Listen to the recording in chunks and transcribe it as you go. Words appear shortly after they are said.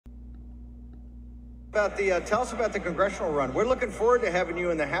Tell us about the congressional run. We're looking forward to having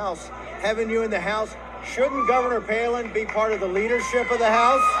you in the House. Shouldn't Governor Palin be part of the leadership of the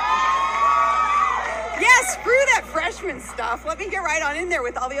House? Yeah, screw that freshman stuff. Let me get right on in there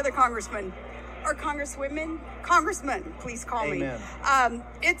with all the other congressmen. Or congresswomen? Congressmen, please call Amen. me.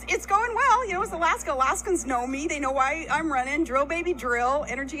 It's going well. You know, it's Alaska. Alaskans know me. They know why I'm running. Drill, baby, drill.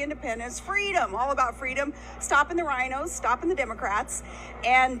 Energy independence. Freedom. All about freedom. Stopping the rhinos. Stopping the Democrats.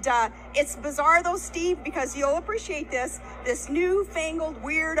 And it's bizarre, though, Steve, because you'll appreciate this. This newfangled,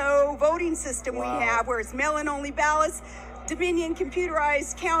 weirdo voting system we have where it's mail-in-only ballots, Dominion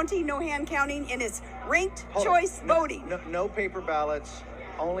computerized counting, no hand counting, and it's ranked choice voting. No paper ballots.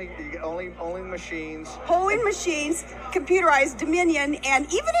 Only machines. Polling machines, computerized Dominion, and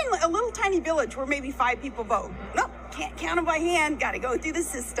even in a little tiny village where maybe 5 people vote. Nope, can't count them by hand, got to go through the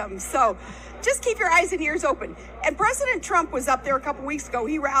system. So just keep your eyes and ears open. And President Trump was up there a couple weeks ago.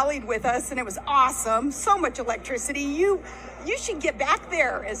 He rallied with us, and it was awesome. So much electricity. You should get back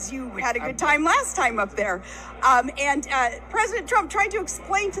there, as you had a good time last time up there. President Trump tried to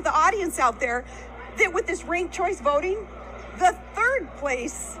explain to the audience out there that with this ranked choice voting, the third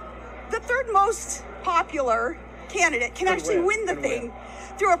most popular candidate can actually win the thing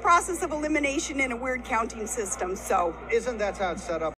through a process of elimination in a weird counting system. So isn't that how it's set up?